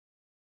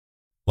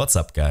What's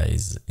up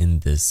guys, in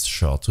this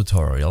short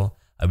tutorial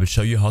I will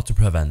show you how to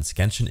prevent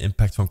Genshin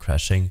Impact from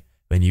crashing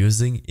when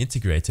using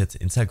integrated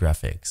Intel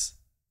graphics.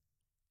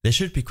 This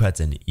should be quite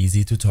an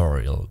easy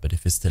tutorial, but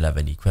if you still have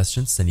any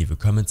questions then leave a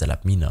comment and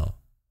let me know.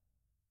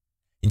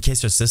 In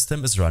case your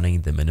system is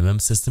running the minimum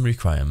system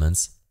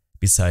requirements,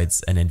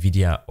 besides an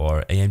Nvidia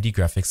or AMD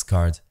graphics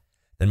card,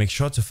 then make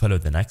sure to follow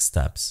the next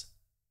steps.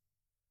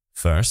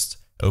 First,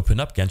 open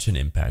up Genshin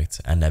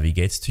Impact and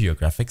navigate to your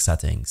graphics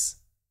settings.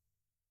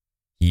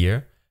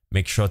 Here,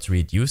 make sure to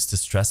reduce the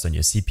stress on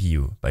your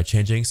CPU by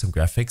changing some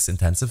graphics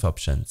intensive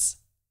options.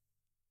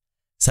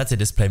 Set the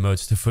display mode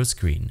to full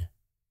screen.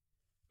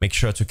 Make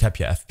sure to cap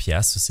your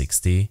FPS to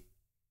 60.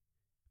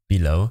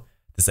 Below,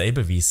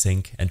 disable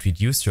VSync and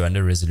reduce your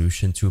render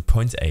resolution to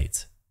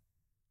 0.8.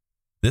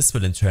 This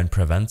will in turn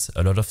prevent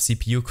a lot of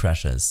CPU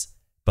crashes,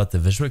 but the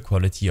visual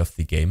quality of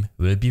the game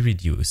will be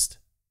reduced.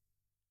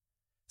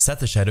 Set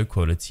the shadow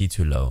quality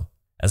to low,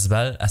 as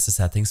well as the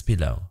settings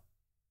below.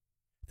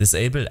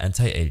 Disable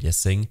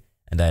anti-aliasing,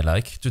 and I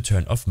like to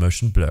turn off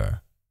motion blur.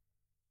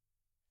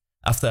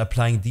 After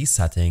applying these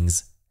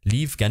settings,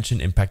 leave Genshin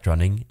Impact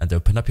running and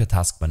open up your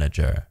task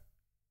manager.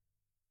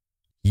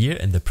 Here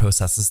in the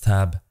Processes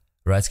tab,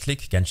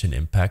 right-click Genshin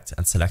Impact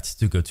and select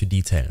to go to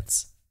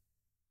Details.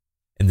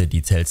 In the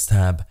Details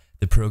tab,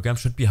 the program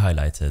should be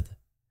highlighted.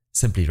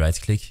 Simply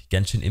right-click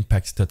Genshin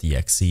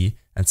Impact.exe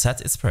and set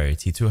its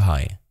priority to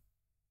high.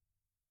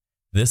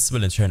 This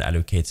will in turn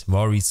allocate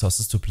more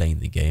resources to playing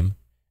the game,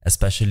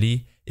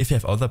 especially if you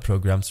have other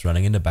programs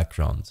running in the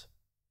background.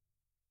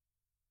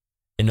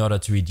 In order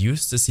to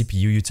reduce the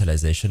CPU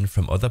utilization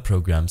from other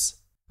programs,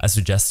 I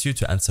suggest you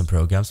to end some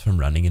programs from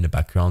running in the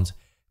background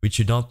which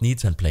you don't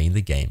need when playing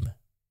the game.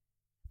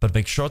 But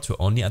make sure to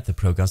only add the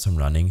programs from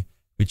running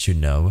which you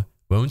know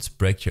won't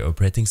break your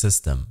operating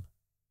system.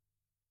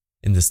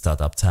 In the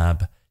Startup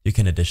tab, you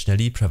can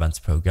additionally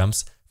prevent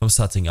programs from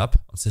starting up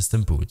on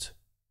system boot.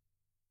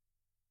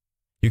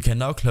 You can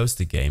now close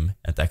the game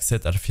and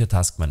exit out of your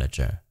task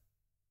manager.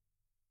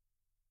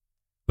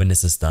 When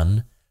this is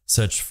done,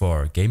 search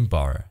for Game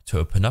Bar to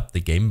open up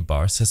the Game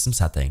Bar system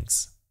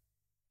settings.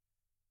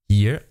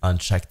 Here,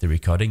 uncheck the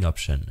recording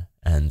option,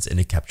 and in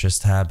the Captures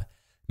tab,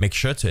 make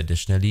sure to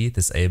additionally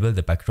disable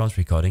the background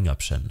recording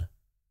option.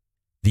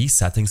 These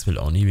settings will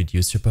only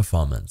reduce your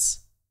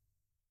performance.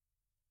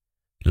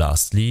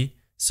 Lastly,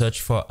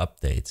 search for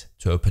Update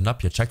to open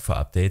up your Check for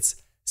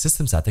Updates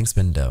system settings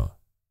window.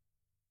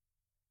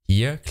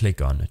 Here,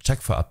 click on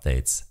Check for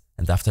Updates,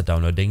 and after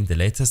downloading the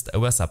latest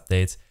OS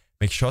update,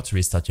 make sure to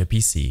restart your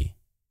PC.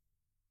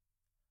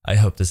 I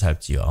hope this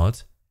helped you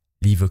out.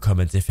 Leave a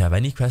comment if you have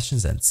any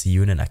questions and see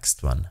you in the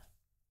next one.